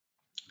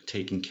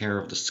taking care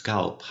of the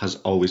scalp has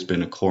always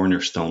been a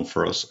cornerstone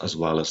for us as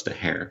well as the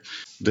hair.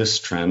 This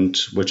trend,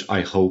 which I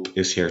hope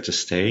is here to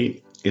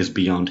stay, is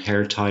beyond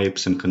hair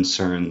types and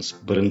concerns,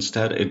 but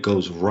instead it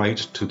goes right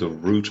to the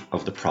root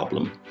of the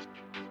problem.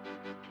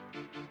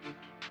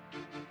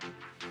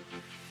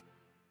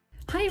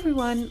 Hi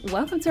everyone,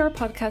 welcome to our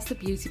podcast, The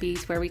Beauty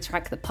Beat, where we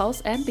track the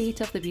pulse and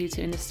beat of the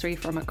beauty industry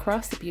from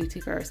across the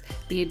beautyverse,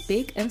 be it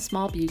big and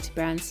small beauty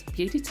brands,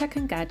 beauty tech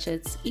and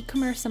gadgets,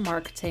 e-commerce and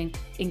marketing,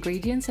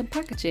 ingredients and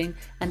packaging,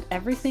 and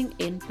everything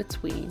in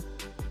between.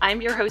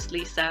 I'm your host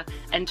Lisa,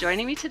 and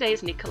joining me today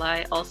is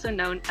Nikolai, also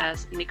known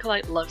as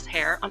Nikolai Loves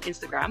Hair on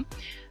Instagram.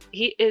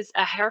 He is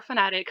a hair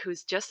fanatic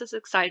who's just as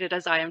excited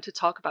as I am to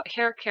talk about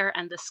hair care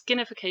and the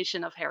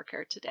skinification of hair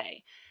care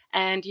today.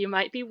 And you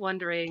might be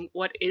wondering,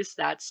 what is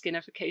that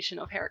skinification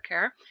of hair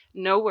care?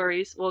 No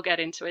worries, we'll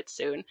get into it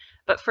soon.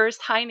 But first,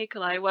 hi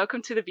Nikolai,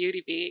 welcome to the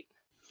Beauty Beat.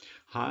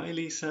 Hi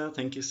Lisa,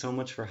 thank you so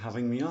much for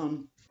having me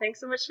on. Thanks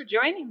so much for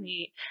joining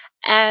me.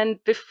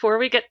 And before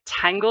we get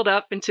tangled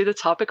up into the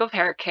topic of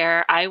hair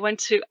care, I want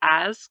to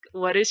ask,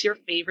 what is your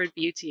favorite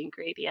beauty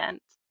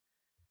ingredient?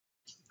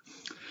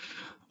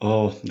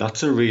 Oh,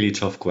 that's a really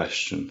tough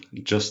question.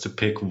 Just to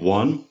pick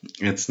one,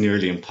 it's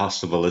nearly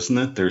impossible, isn't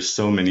it? There's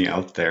so many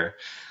out there.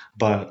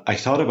 But I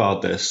thought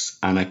about this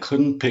and I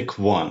couldn't pick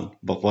one,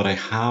 but what I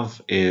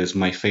have is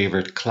my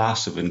favorite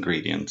class of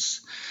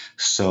ingredients.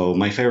 So,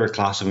 my favorite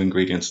class of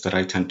ingredients that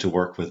I tend to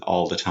work with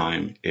all the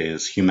time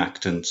is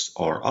humectants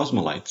or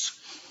osmolytes.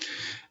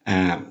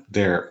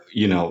 They're,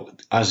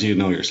 as you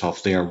know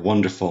yourself, they are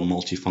wonderful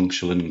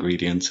multifunctional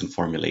ingredients in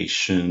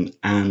formulation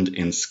and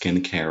in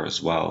skincare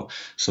as well.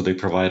 So they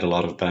provide a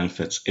lot of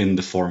benefits in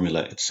the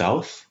formula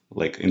itself,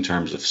 like in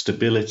terms of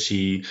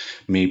stability,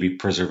 maybe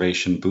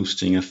preservation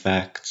boosting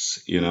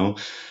effects,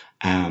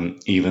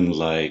 even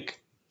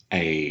like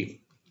a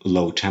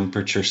low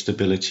temperature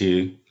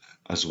stability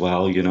as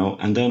well,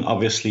 and then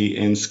obviously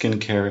in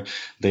skincare,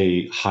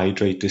 they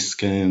hydrate the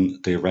skin,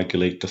 they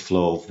regulate the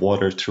flow of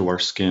water through our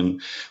skin,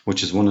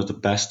 which is one of the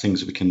best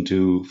things we can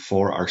do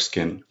for our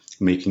skin,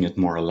 making it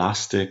more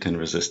elastic and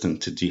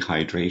resistant to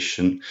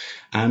dehydration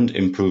and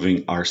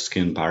improving our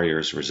skin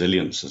barrier's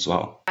resilience as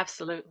well.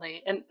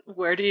 Absolutely. And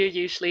where do you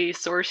usually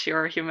source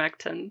your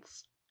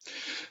humectants?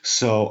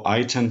 So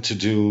I tend to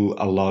do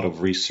a lot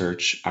of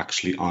research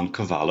actually on Oh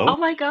Cavallo.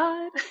 my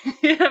God,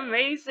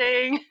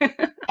 amazing.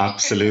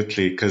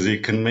 Absolutely, because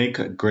you can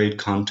make great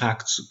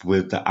contacts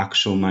with the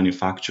actual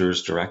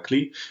manufacturers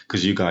directly,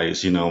 because you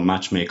guys,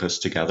 match make us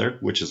together,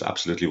 which is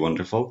absolutely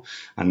wonderful,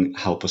 and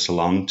help us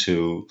along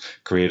to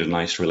create a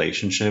nice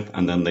relationship.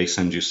 And then they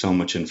send you so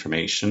much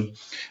information.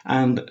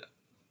 And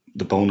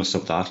the bonus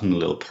of that and a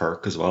little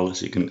perk as well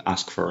is you can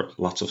ask for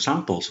lots of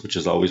samples, which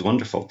is always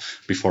wonderful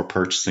before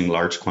purchasing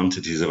large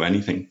quantities of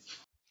anything.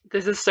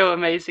 This is so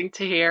amazing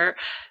to hear.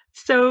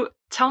 So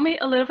tell me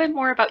a little bit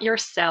more about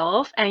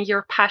yourself and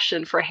your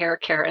passion for hair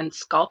care and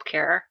scalp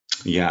care.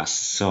 Yes,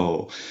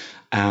 so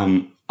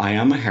I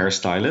am a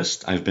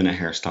hairstylist. I've been a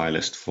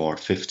hairstylist for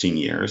 15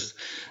 years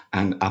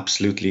and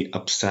absolutely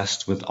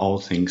obsessed with all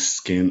things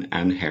skin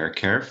and hair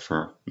care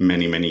for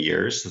many, many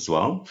years as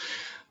well.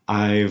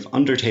 I've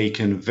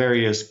undertaken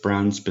various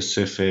brand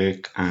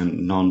specific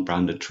and non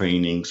branded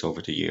trainings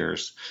over the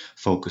years,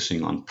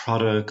 focusing on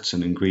products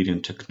and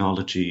ingredient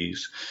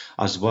technologies,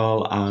 as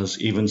well as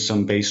even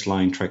some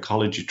baseline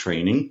trichology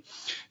training,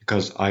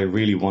 because I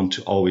really want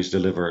to always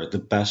deliver the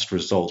best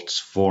results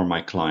for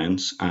my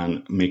clients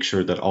and make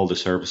sure that all the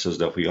services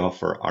that we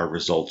offer are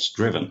results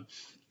driven.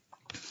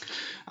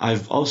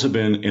 I've also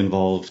been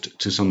involved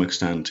to some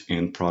extent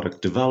in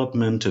product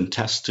development and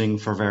testing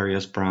for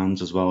various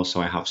brands as well. So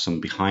I have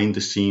some behind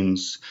the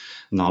scenes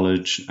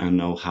knowledge and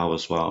know how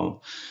as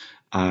well.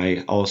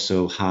 I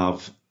also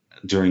have,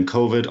 during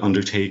COVID,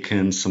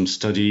 undertaken some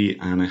study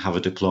and I have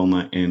a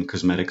diploma in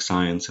cosmetic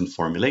science and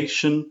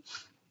formulation.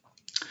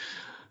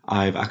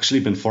 I've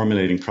actually been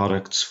formulating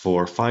products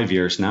for 5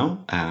 years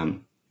now.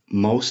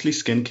 Mostly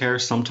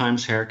skincare,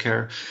 sometimes hair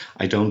care.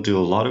 I don't do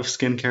a lot of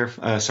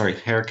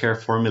hair care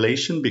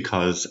formulation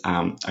because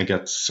I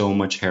get so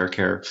much hair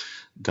care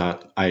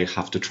that I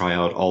have to try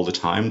out all the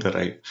time that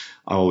I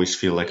always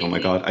feel like, oh my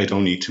God, I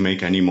don't need to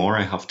make any more.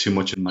 I have too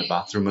much in my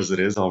bathroom as it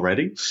is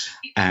already.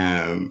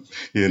 But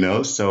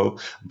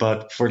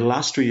for the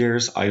last 3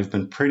 years, I've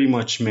been pretty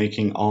much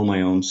making all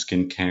my own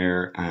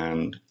skincare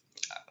and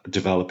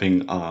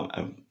developing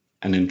an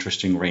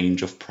interesting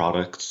range of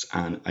products.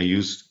 And I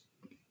use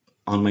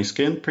on my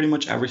skin pretty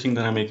much everything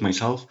that I make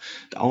myself.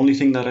 The only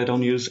thing that I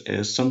don't use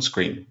is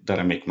sunscreen that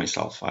I make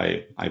myself.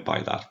 I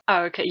buy that.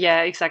 Oh, okay,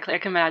 yeah, exactly. I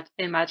can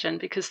imagine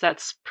because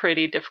that's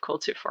pretty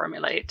difficult to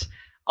formulate.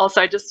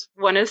 Also, I just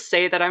want to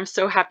say that I'm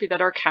so happy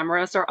that our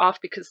cameras are off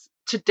because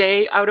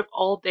today, out of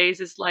all days,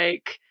 is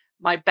like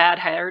my bad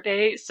hair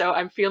day. So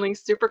I'm feeling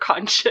super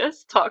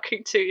conscious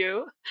talking to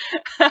you.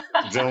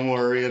 Don't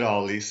worry at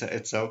all, Lisa.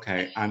 It's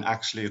okay. And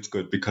actually, it's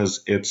good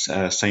because it's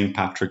St.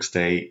 Patrick's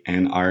Day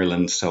in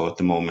Ireland. So at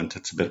the moment,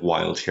 it's a bit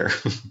wild here.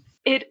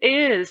 It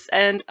is,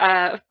 and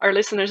our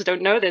listeners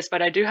don't know this,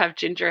 but I do have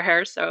ginger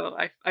hair, so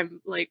I'm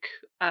like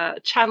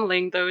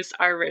channeling those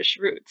Irish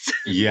roots.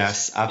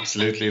 Yes,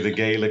 absolutely. The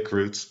Gaelic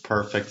roots,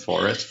 perfect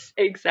for it.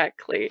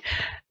 Exactly.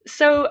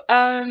 So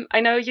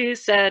I know you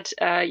said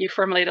you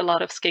formulate a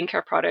lot of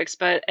skincare products,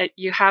 but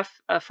you have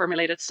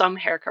formulated some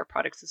hair care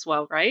products as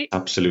well, right?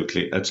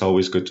 Absolutely. It's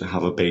always good to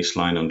have a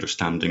baseline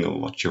understanding of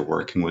what you're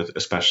working with,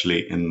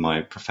 especially in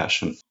my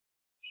profession.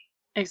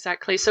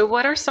 Exactly. So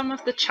what are some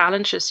of the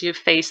challenges you've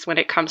faced when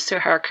it comes to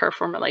hair care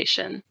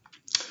formulation?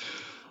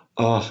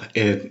 Oh,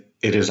 it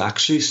is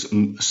actually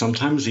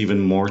sometimes even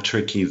more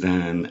tricky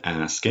than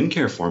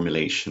skincare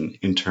formulation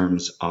in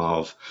terms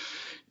of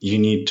you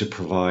need to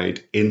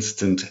provide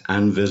instant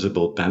and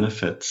visible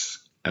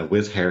benefits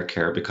with hair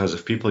care, because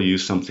if people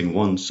use something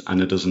once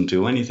and it doesn't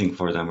do anything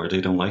for them or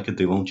they don't like it,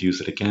 they won't use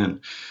it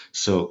again.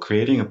 So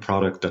creating a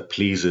product that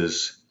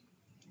pleases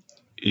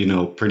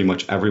pretty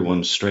much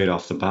everyone straight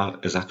off the bat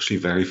is actually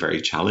very, very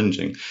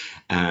challenging.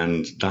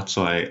 And that's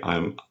why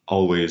I'm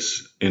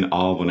always in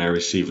awe when I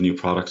receive new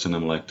products and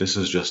I'm like, this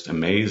is just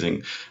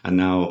amazing. And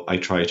now I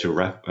try to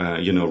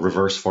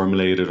reverse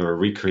formulate it or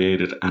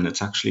recreate it. And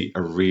it's actually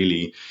a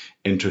really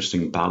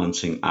interesting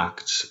balancing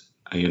act,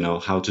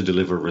 how to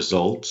deliver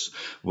results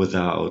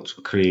without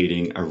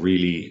creating a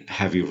really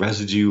heavy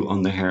residue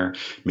on the hair,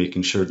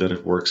 making sure that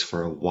it works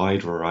for a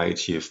wide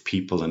variety of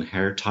people and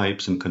hair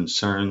types and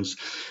concerns,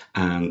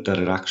 and that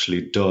it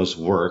actually does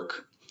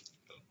work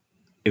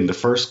in the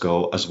first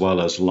go as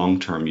well as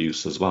long-term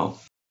use as well.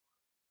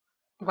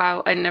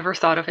 Wow, I never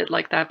thought of it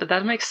like that, but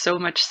that makes so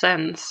much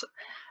sense.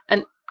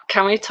 And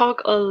can we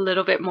talk a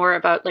little bit more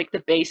about like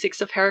the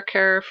basics of hair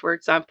care? For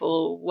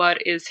example,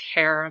 what is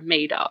hair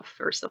made of,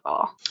 first of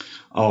all?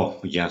 Oh,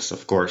 yes,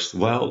 of course.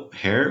 Well,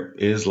 hair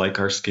is like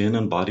our skin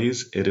and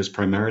bodies. It is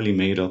primarily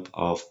made up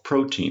of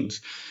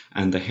proteins,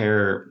 and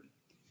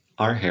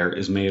our hair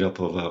is made up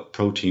of a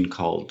protein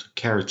called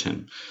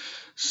keratin.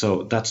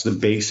 So that's the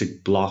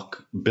basic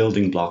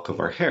building block of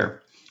our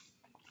hair.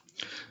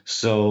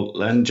 So,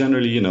 and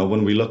generally,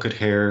 when we look at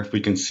hair,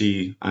 we can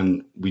see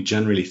and we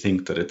generally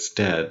think that it's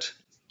dead.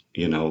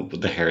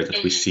 The hair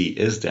that we see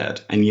is dead.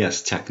 And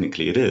yes,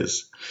 technically it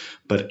is.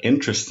 But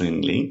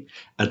interestingly,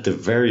 at the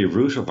very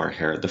root of our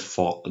hair,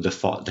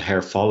 the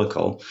hair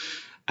follicle,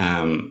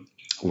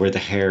 where the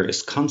hair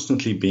is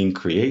constantly being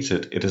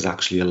created, it is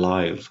actually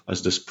alive,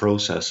 as this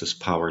process is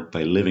powered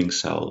by living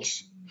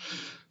cells.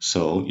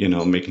 So,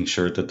 making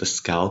sure that the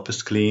scalp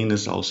is clean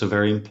is also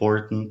very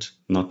important,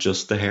 not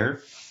just the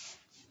hair.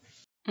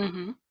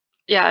 Hmm.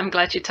 Yeah, I'm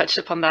glad you touched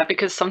upon that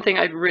because something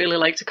I'd really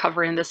like to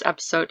cover in this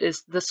episode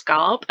is the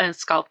scalp and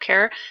scalp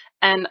care.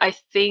 And I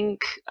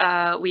think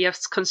we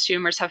as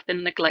consumers have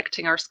been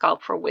neglecting our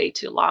scalp for way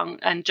too long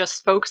and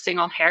just focusing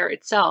on hair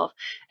itself.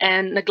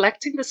 And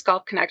neglecting the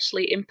scalp can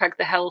actually impact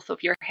the health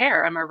of your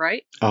hair. Am I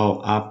right?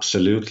 Oh,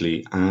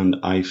 absolutely. And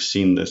I've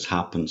seen this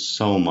happen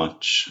so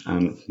much,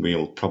 and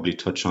we'll probably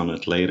touch on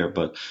it later,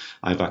 but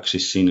I've actually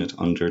seen it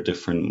under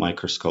different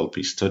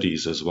microscopy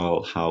studies as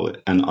well, how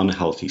an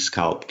unhealthy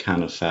scalp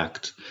can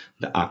affect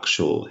the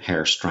actual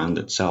hair strand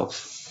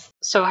itself.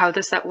 So, how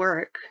does that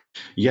work?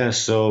 Yeah,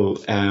 so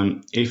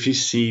if you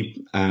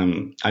see,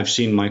 I've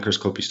seen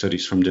microscopy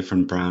studies from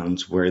different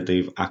brands where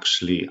they've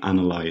actually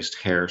analyzed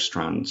hair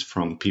strands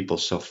from people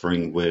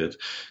suffering with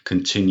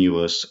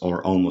continuous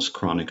or almost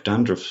chronic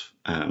dandruff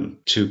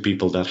to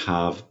people that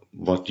have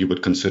what you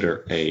would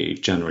consider a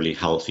generally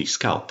healthy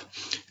scalp.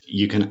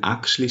 You can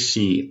actually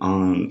see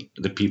on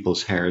the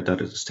people's hair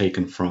that is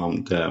taken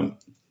from the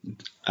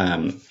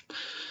um,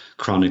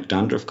 chronic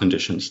dandruff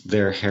conditions,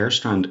 their hair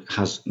strand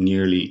has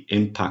nearly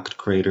impact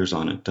craters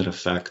on it that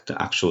affect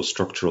the actual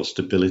structural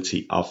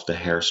stability of the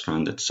hair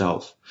strand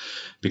itself.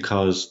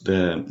 Because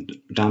the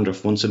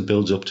dandruff, once it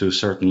builds up to a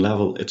certain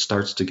level, it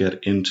starts to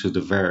get into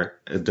the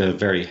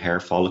very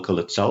hair follicle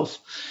itself,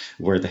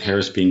 where the hair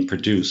is being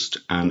produced.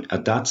 And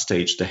at that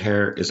stage, the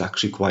hair is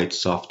actually quite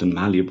soft and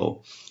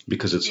malleable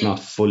because it's not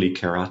fully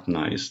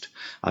keratinized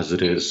as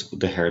it is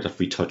the hair that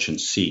we touch and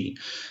see.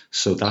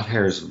 So that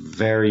hair is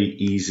very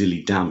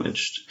easily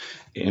damaged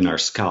in our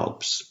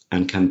scalps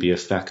and can be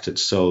affected.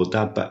 So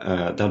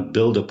that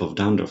buildup of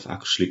dandruff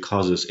actually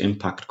causes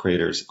impact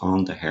craters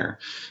on the hair,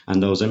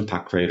 and those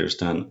impact craters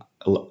then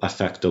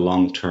affect the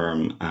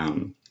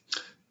long-term,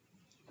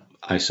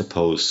 I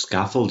suppose,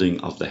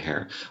 scaffolding of the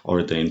hair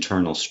or the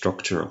internal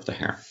structure of the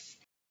hair.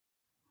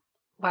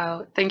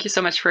 Wow, thank you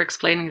so much for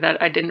explaining that.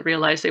 I didn't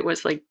realize it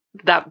was like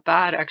that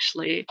bad,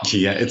 actually.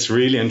 Yeah, it's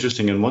really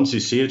interesting. And once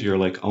you see it, you're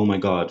like, oh my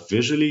God,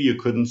 visually you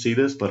couldn't see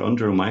this, but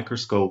under a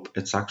microscope,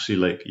 it's actually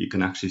like you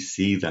can actually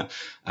see the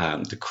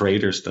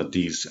craters that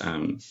these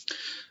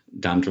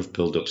dandruff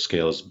buildup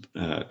scales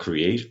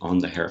create on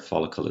the hair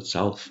follicle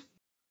itself.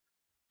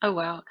 Oh,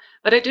 wow.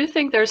 But I do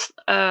think there's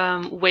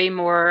way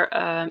more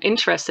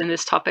interest in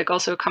this topic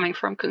also coming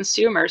from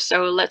consumers.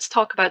 So let's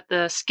talk about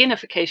the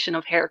skinification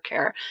of hair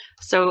care.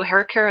 So,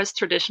 hair care has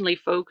traditionally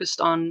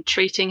focused on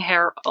treating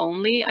hair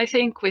only, I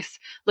think, with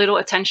little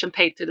attention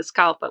paid to the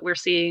scalp. But we're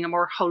seeing a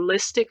more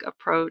holistic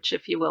approach,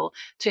 if you will,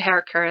 to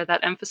hair care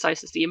that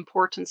emphasizes the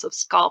importance of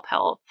scalp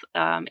health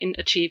in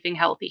achieving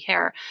healthy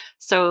hair.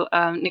 So,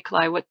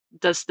 Nikolai, what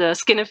does the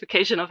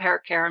skinification of hair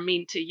care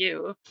mean to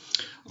you?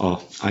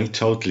 Oh, I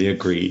totally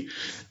agree.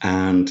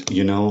 And,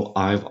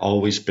 I've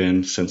always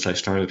been, since I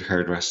started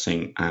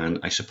hairdressing, and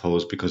I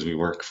suppose because we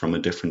work from a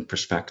different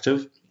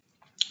perspective,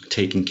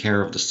 taking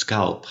care of the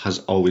scalp has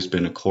always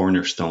been a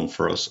cornerstone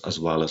for us as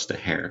well as the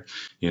hair,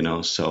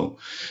 So,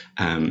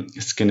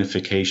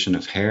 skinification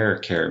of hair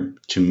care,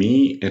 to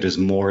me, it is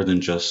more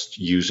than just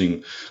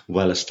using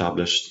well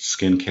established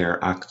skincare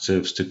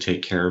actives to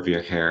take care of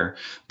your hair,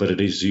 but it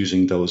is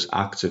using those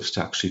actives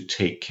to actually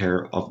take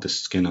care of the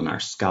skin on our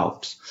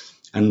scalps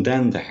and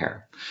then the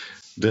hair.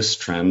 This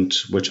trend,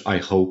 which I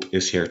hope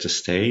is here to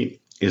stay,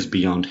 is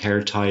beyond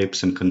hair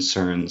types and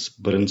concerns,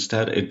 but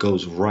instead it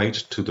goes right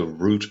to the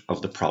root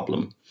of the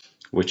problem,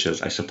 which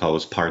is, I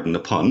suppose, pardon the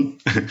pun,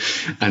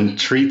 and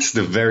treats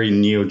the very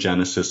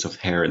neogenesis of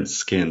hair and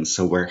skin.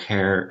 So where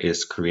hair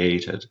is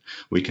created,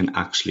 we can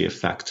actually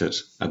affect it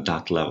at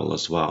that level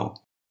as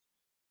well.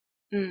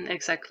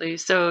 Exactly.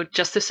 So,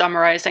 just to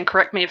summarize, and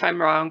correct me if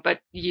I'm wrong, but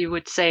you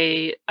would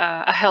say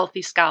a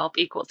healthy scalp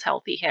equals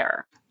healthy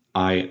hair.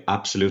 I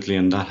absolutely,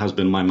 and that has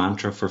been my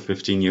mantra for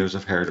 15 years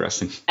of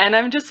hairdressing. And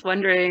I'm just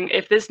wondering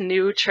if this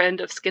new trend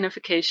of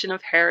skinification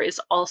of hair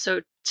is also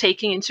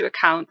taking into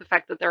account the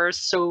fact that there are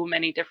so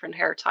many different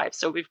hair types.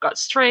 So we've got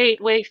straight,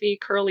 wavy,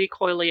 curly,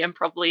 coily, and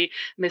probably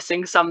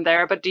missing some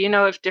there. But do you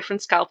know if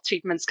different scalp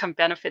treatments can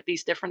benefit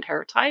these different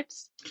hair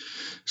types?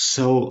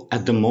 So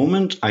at the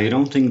moment, I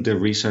don't think the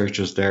research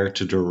is there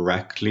to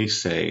directly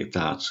say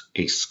that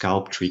a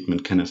scalp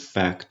treatment can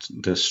affect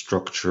the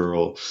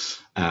structural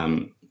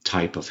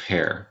type of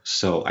hair.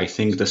 So I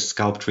think the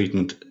scalp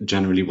treatment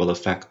generally will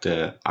affect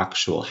the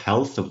actual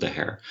health of the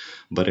hair.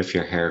 But if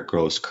your hair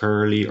grows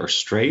curly or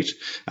straight,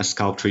 a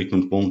scalp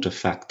treatment won't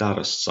affect that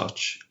as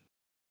such.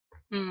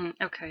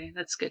 Okay,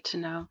 that's good to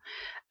know.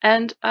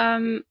 And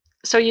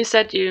so you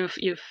said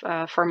you've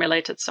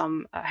formulated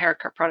some hair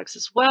care products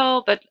as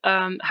well, but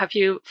have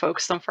you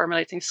focused on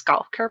formulating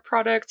scalp care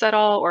products at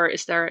all, or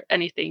is there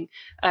anything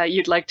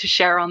you'd like to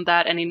share on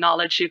that? Any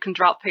knowledge you can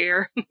drop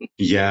here?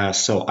 Yeah,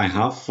 so I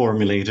have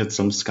formulated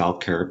some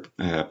scalp care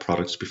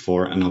products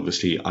before, and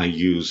obviously I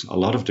use a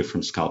lot of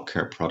different scalp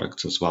care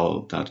products as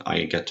well that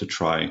I get to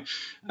try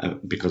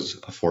because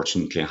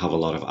fortunately I have a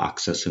lot of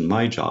access in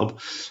my job.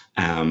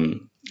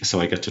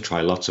 So I get to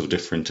try lots of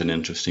different and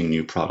interesting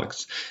new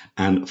products.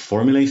 And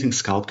formulating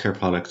scalp care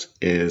products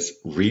is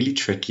really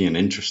tricky and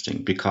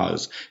interesting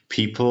because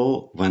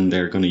people, when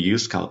they're going to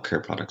use scalp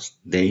care products,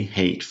 they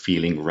hate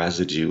feeling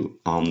residue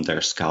on their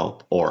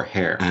scalp or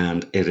hair.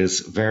 And it is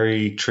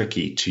very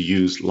tricky to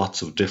use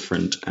lots of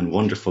different and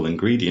wonderful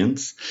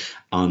ingredients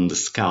on the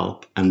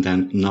scalp and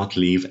then not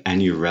leave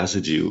any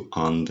residue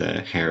on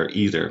the hair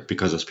either,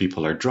 because as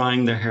people are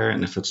drying their hair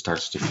and if it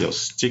starts to feel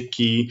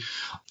sticky,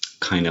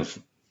 kind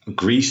of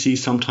greasy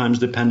sometimes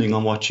depending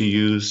on what you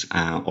use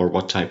or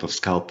what type of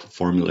scalp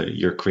formula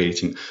you're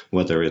creating,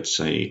 whether it's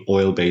a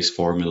oil-based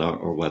formula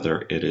or whether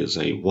it is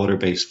a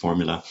water-based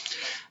formula.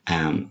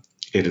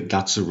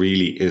 That's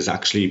really is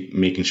actually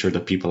making sure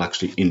that people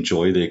actually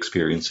enjoy the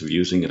experience of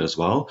using it as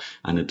well,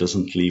 and it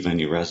doesn't leave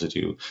any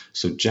residue.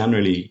 So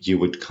generally you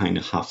would kind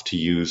of have to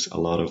use a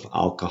lot of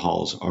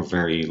alcohols or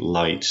very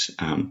light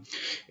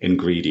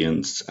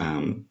ingredients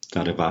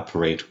that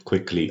evaporate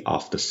quickly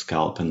off the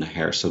scalp and the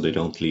hair, so they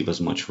don't leave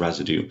as much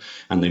residue,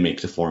 and they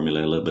make the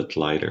formula a little bit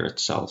lighter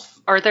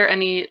itself. Are there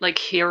any like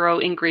hero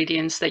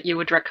ingredients that you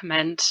would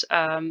recommend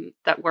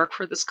that work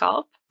for the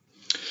scalp?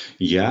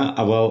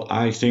 Yeah, well,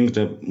 I think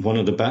that one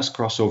of the best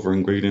crossover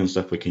ingredients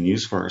that we can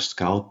use for our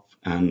scalp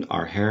and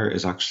our hair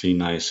is actually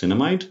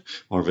niacinamide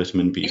or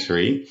vitamin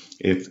B3.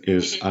 It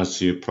is,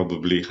 as you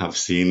probably have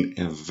seen,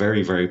 a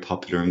very, very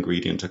popular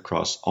ingredient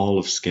across all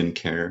of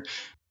skincare.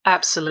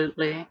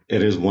 Absolutely.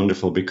 It is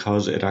wonderful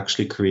because it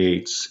actually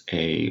creates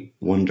a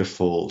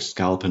wonderful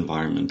scalp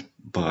environment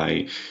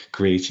by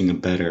creating a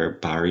better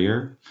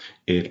barrier.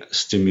 It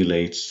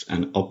stimulates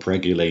and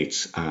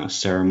upregulates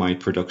ceramide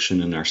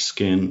production in our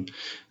skin.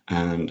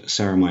 And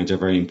ceramides are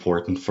very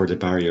important for the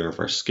barrier of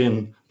our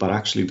skin, but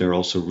actually they're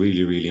also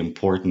really, really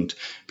important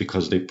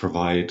because they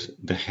provide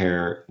the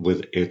hair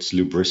with its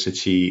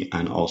lubricity,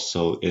 and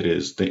also it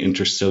is the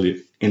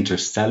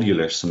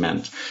intercellular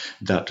cement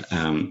that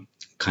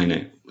kind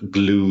of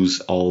glues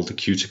all the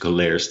cuticle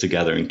layers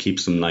together and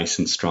keeps them nice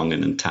and strong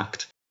and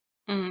intact.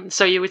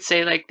 So you would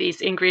say like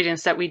these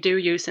ingredients that we do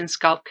use in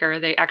scalp care,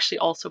 they actually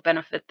also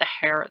benefit the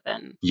hair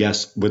then?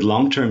 Yes, with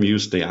long-term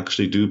use, they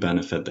actually do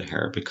benefit the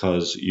hair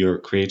because you're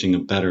creating a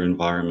better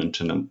environment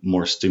and a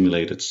more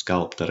stimulated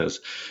scalp that is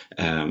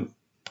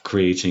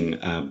creating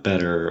a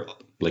better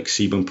like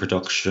sebum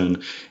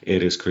production.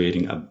 It is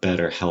creating a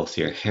better,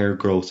 healthier hair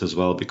growth as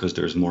well because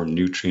there's more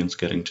nutrients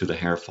getting to the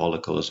hair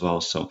follicle as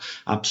well. So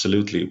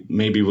absolutely,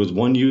 maybe with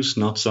one use,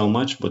 not so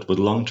much, but with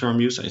long-term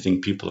use, I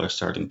think people are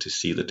starting to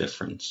see the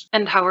difference.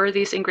 And how are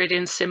these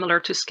ingredients similar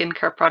to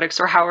skincare products,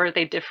 or how are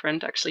they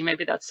different? Actually,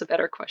 maybe that's a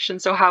better question.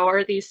 So how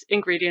are these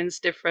ingredients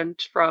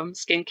different from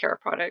skincare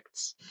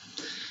products?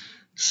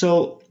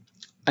 So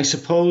I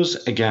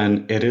suppose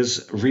again, it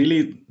is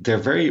really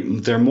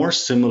they're more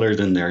similar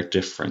than they're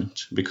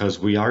different because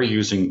we are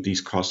using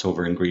these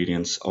crossover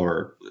ingredients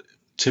or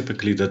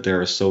typically that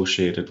they're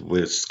associated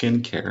with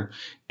skincare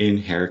in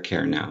hair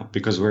care now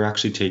because we're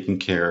actually taking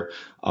care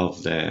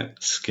of the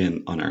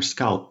skin on our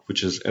scalp,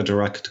 which is a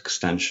direct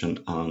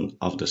extension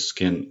of the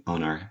skin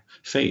on our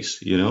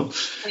face, you know?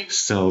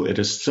 So it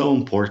is so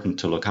important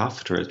to look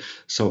after it.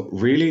 So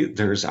really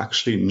there's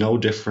actually no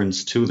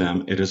difference to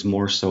them. It is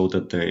more so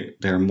that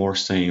they're more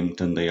same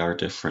than they are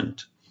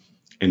different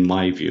in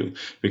my view,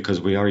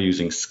 because we are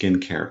using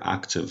skincare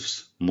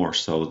actives more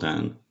so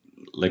than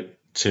like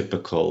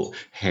typical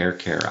hair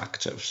care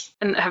actives.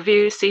 And have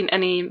you seen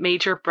any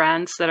major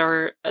brands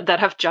that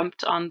have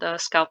jumped on the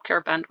scalp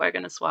care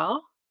bandwagon as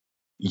well?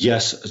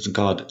 Yes,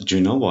 God, do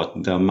you know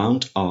what? The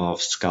amount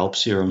of scalp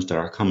serums that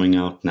are coming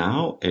out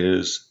now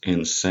is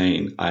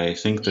insane. I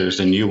think there's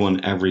a new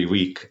one every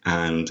week,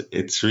 and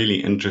it's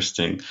really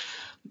interesting.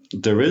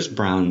 There is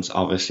brands,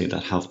 obviously,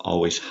 that have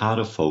always had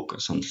a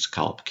focus on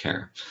scalp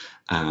care.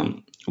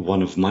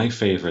 One of my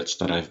favorites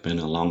that I've been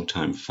a long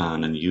time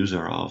fan and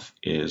user of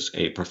is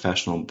a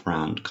professional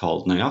brand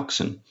called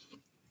Nioxin.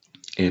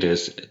 It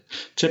is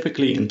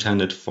typically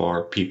intended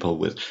for people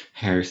with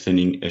hair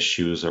thinning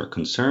issues or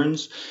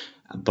concerns,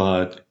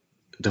 but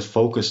the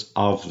focus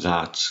of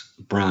that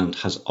brand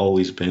has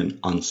always been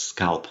on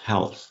scalp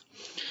health.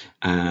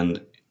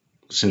 And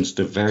since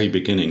the very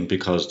beginning,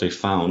 because they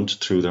found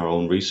through their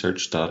own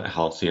research that a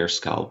healthier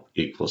scalp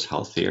equals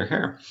healthier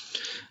hair.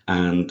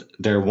 And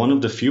they're one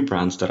of the few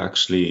brands that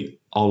actually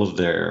all of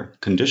their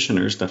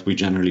conditioners that we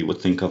generally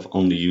would think of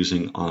only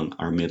using on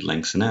our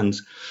mid-lengths and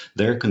ends,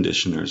 their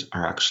conditioners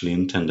are actually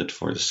intended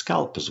for the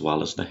scalp as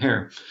well as the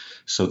hair.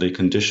 So they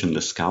condition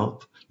the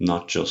scalp,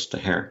 not just the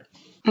hair.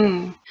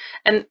 Mm.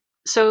 And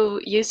so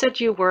you said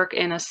you work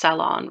in a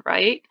salon,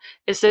 right?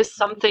 Is this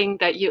something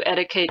that you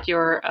educate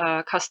your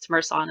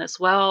customers on as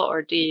well,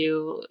 or do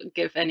you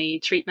give any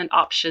treatment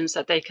options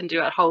that they can do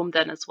at home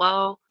then as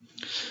well?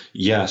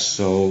 Yes,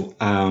 so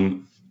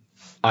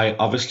I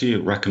obviously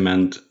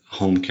recommend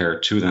home care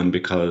to them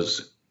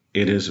because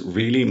it is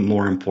really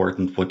more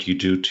important what you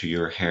do to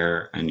your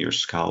hair and your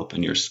scalp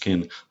and your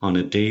skin on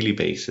a daily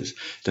basis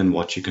than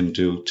what you can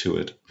do to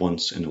it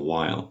once in a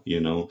while,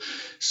 you know?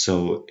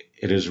 So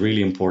it is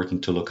really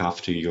important to look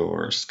after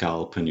your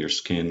scalp and your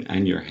skin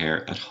and your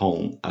hair at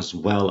home as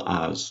well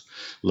as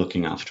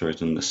looking after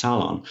it in the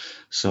salon.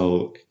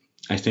 So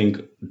I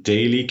think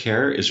daily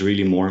care is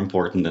really more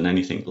important than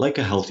anything, like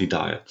a healthy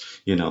diet.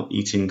 You know,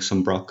 eating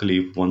some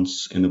broccoli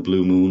once in a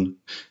blue moon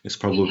is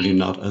probably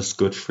not as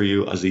good for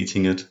you as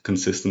eating it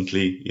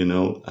consistently, you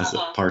know, as a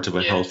part of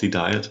a Yeah. healthy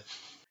diet.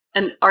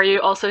 And are you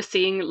also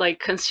seeing like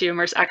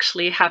consumers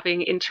actually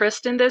having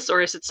interest in this,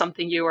 or is it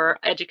something you are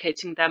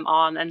educating them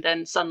on and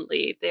then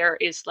suddenly there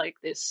is like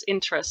this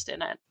interest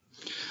in it?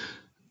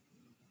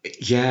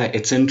 Yeah,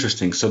 it's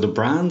interesting. So the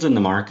brand and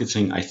the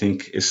marketing, I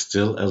think, is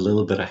still a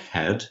little bit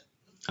ahead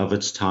of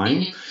its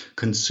time.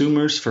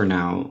 Consumers for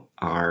now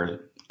are,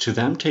 to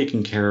them,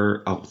 taking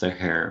care of their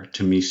hair,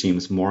 to me,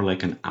 seems more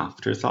like an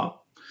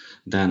afterthought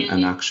than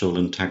an actual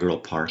integral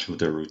part of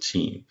their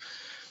routine.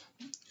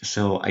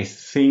 So I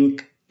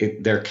think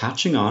they're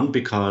catching on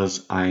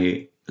because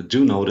I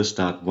do notice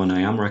that when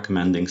I am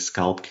recommending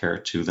scalp care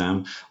to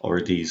them or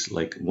these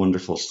like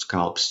wonderful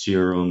scalp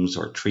serums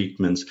or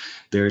treatments,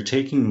 they're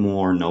taking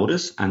more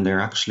notice and they're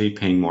actually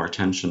paying more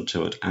attention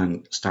to it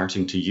and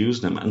starting to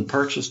use them and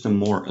purchase them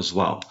more as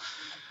well.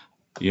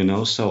 You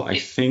know, so I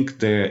think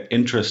the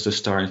interest is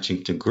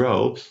starting to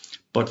grow.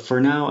 But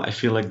for now, I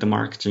feel like the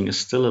marketing is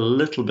still a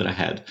little bit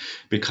ahead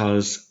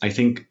because I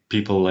think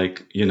people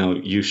like, you know,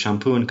 you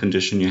shampoo and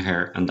condition your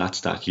hair and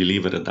that's that. You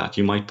leave it at that.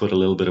 You might put a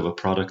little bit of a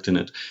product in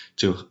it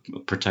to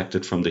protect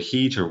it from the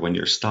heat or when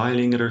you're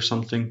styling it or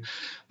something.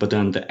 But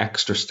then the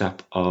extra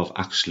step of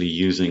actually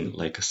using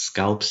like a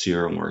scalp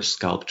serum or a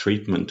scalp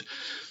treatment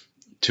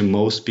to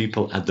most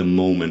people at the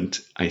moment,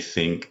 I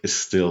think is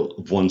still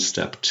one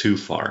step too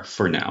far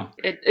for now.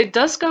 It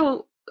does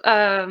go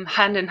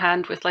hand in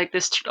hand with like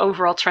this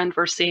overall trend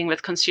we're seeing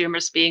with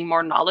consumers being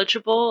more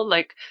knowledgeable.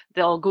 Like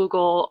they'll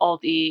Google all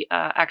the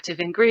active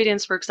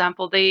ingredients, for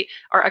example. They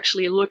are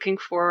actually looking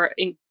for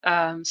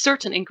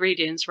certain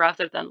ingredients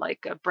rather than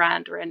like a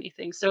brand or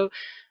anything. So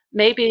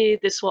maybe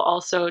this will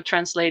also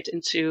translate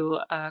into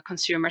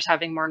consumers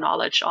having more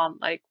knowledge on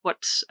like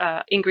what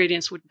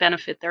ingredients would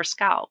benefit their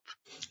scalp.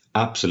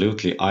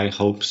 Absolutely. I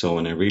hope so.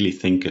 And I really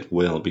think it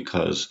will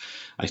because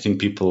I think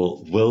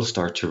people will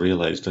start to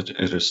realize that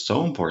it is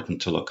so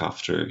important to look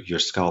after your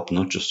scalp,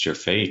 not just your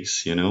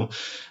face, you know.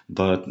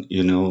 But,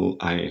 you know,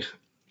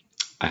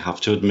 I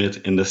have to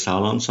admit, in the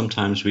salon,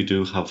 sometimes we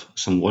do have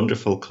some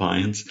wonderful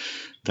clients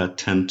that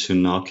tend to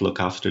not look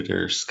after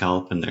their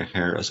scalp and their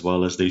hair as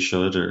well as they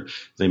should, or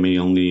they may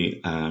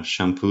only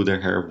shampoo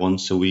their hair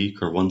once a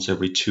week or once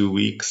every 2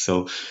 weeks.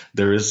 So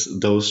there is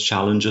those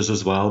challenges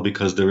as well,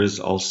 because there is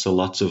also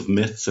lots of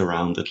myths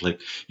around it. Like,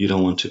 you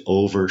don't want to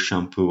over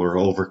shampoo or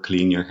over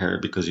clean your hair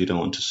because you don't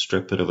want to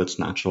strip it of its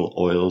natural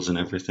oils and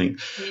everything.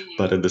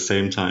 But at the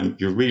same time,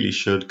 you really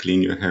should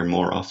clean your hair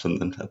more often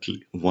than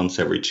once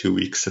every 2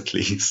 weeks at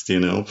least,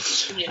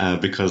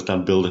 because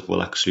that buildup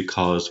will actually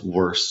cause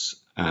worse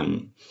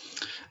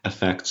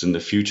effects in the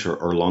future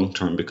or long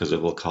term, because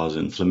it will cause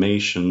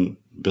inflammation,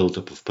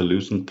 buildup of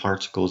pollutant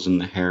particles in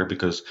the hair,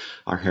 because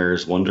our hair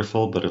is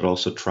wonderful, but it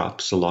also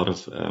traps a lot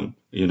of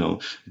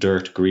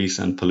dirt, grease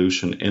and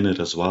pollution in it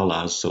as well,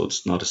 as so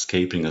it's not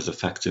escaping as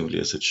effectively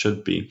as it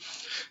should be.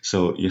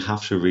 So you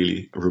have to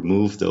really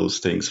remove those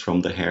things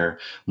from the hair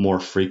more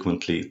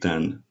frequently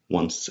than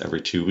once every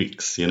 2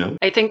 weeks.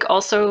 I think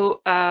also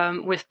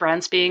with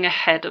brands being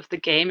ahead of the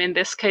game in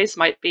this case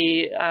might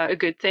be a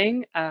good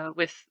thing,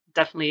 with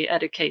definitely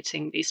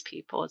educating these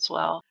people as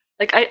well.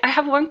 Like, I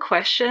have one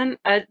question,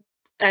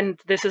 and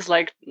this is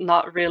like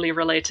not really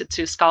related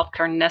to scalp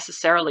care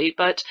necessarily,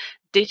 but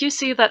did you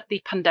see that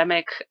the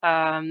pandemic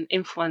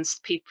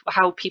influenced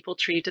how people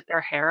treated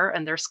their hair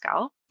and their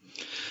scalp?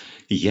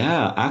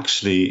 Yeah,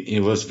 actually,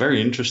 it was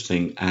very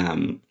interesting,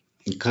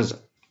 because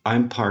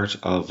I'm part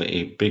of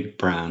a big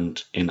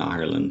brand in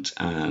Ireland,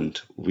 and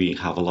we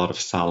have a lot of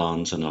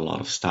salons and a lot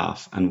of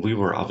staff. And we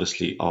were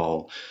obviously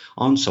all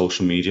on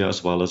social media,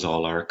 as well as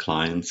all our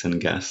clients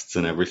and guests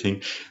and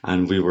everything.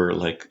 And we were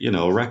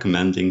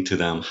recommending to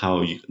them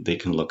how they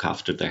can look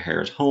after their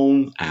hair at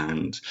home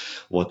and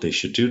what they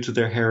should do to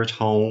their hair at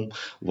home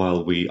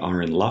while we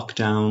are in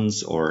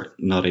lockdowns or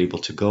not able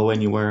to go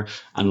anywhere.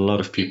 And a lot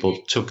of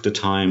people took the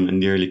time and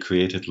nearly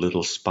created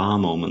little spa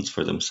moments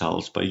for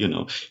themselves by,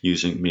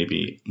 using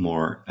maybe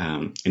more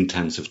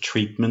intensive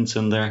treatments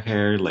in their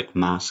hair, like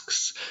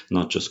masks,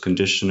 not just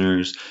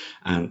conditioners.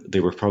 And they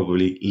were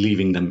probably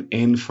leaving them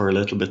in for a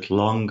little bit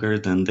longer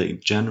than they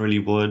generally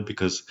would,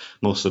 because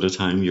most of the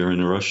time you're in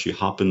a rush, you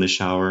hop in the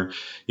shower,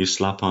 you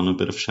slap on a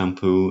bit of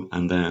shampoo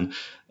and then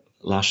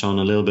lash on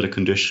a little bit of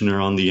conditioner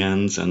on the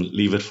ends and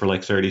leave it for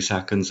like 30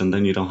 seconds, and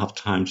then you don't have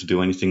time to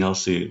do anything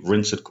else. So you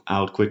rinse it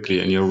out quickly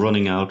and you're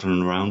running out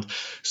and around.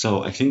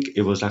 So I think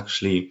it was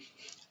actually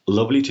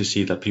lovely to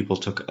see that people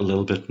took a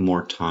little bit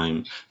more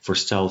time for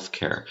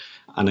self-care.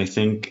 And I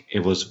think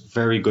it was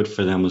very good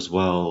for them as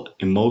well,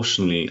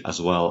 emotionally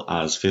as well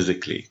as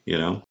physically.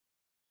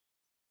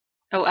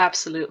 Oh,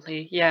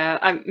 absolutely.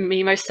 Yeah.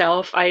 Me,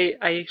 myself,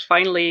 I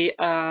finally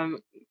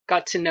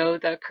got to know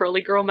the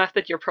curly girl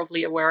method. You're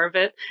probably aware of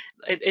it.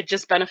 It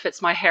just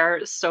benefits my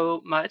hair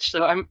so much.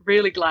 So I'm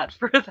really glad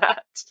for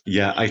that.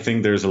 Yeah, I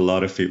think there's a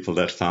lot of people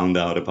that found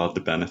out about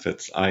the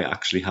benefits. I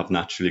actually have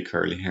naturally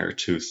curly hair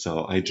too,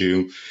 so I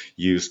do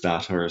use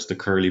that, or as the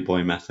curly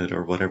boy method,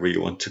 or whatever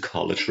you want to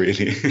call it,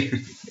 really.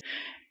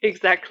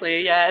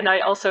 Exactly. Yeah. And I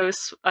also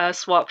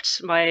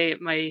swapped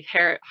my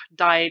hair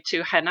dye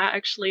to henna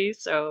actually.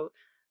 So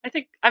I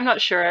think I'm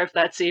not sure if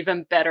that's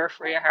even better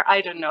for your hair.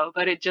 I don't know,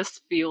 but it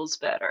just feels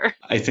better.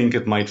 I think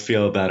it might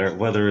feel better.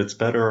 Whether it's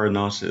better or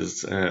not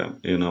is, a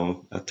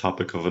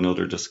topic of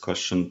another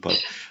discussion.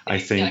 But I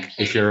think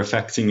if you're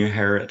affecting your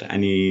hair at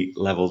any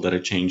level that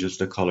it changes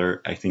the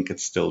color, I think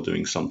it's still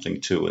doing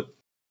something to it.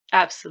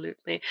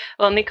 Absolutely.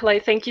 Well, Nikolai,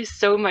 thank you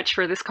so much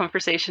for this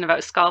conversation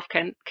about scalp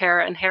care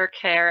and hair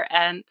care.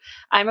 And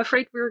I'm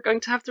afraid we're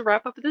going to have to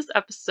wrap up this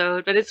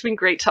episode, but it's been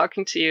great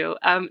talking to you.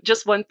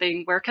 Just one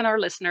thing, where can our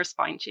listeners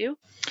find you?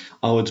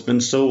 Oh, it's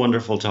been so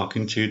wonderful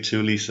talking to you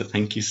too, Lisa.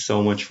 Thank you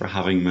so much for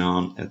having me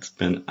on. It's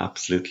been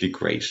absolutely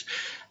great.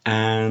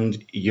 And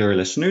your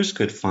listeners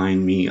could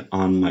find me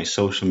on my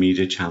social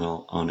media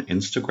channel on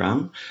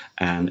Instagram,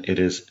 and it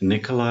is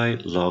Nikolai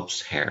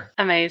Loves Hair.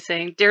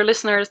 Amazing. Dear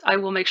listeners, I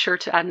will make sure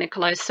to add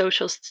Nikolai's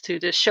socials to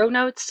the show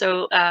notes,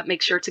 so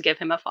make sure to give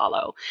him a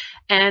follow.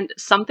 And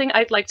something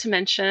I'd like to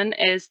mention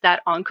is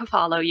that on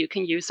Cavallo, you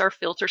can use our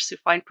filters to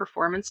find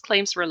performance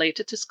claims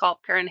related to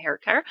scalp care and hair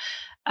care.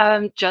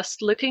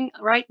 Just looking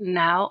right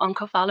now on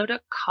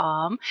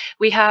cavallo.com,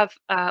 we have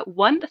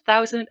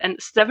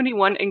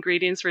 1,071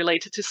 ingredients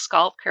related to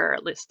scalp care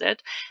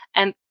listed,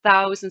 and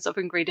thousands of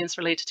ingredients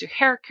related to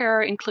hair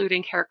care,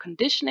 including hair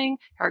conditioning,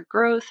 hair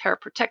growth, hair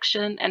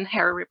protection, and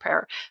hair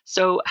repair.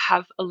 So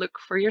have a look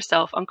for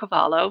yourself on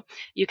Cavallo.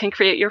 You can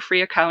create your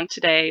free account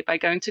today by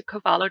going to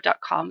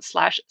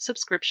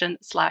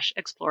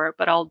cavallo.com/subscription/explorer,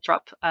 but I'll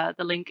drop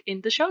the link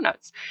in the show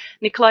notes.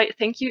 Nikolai,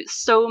 thank you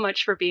so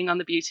much for being on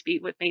the Beauty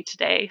Beat with me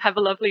today. Have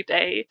a lovely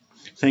day.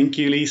 Thank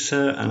you,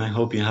 Lisa, and I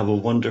hope you have a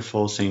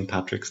wonderful St.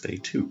 Patrick's Day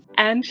too.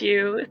 And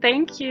you.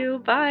 Thank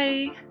you.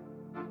 Bye.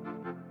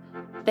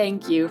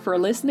 Thank you for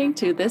listening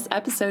to this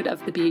episode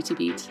of The Beauty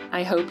Beat.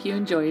 I hope you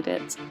enjoyed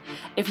it.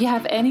 If you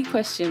have any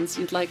questions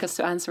you'd like us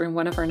to answer in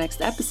one of our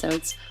next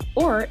episodes,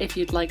 or if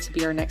you'd like to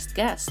be our next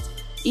guest,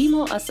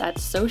 email us at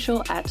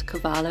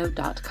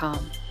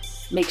social@cavallo.com.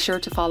 Make sure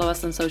to follow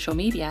us on social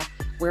media.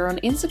 We're on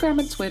Instagram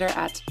and Twitter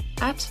at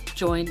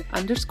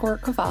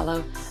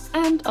 @join_Cavallo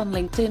and on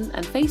LinkedIn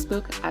and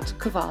Facebook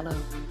 @Cavallo.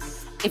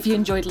 If you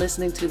enjoyed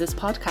listening to this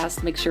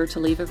podcast, make sure to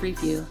leave a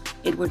review.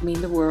 It would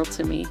mean the world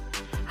to me.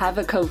 Have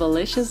a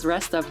Cavalicious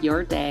rest of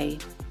your day.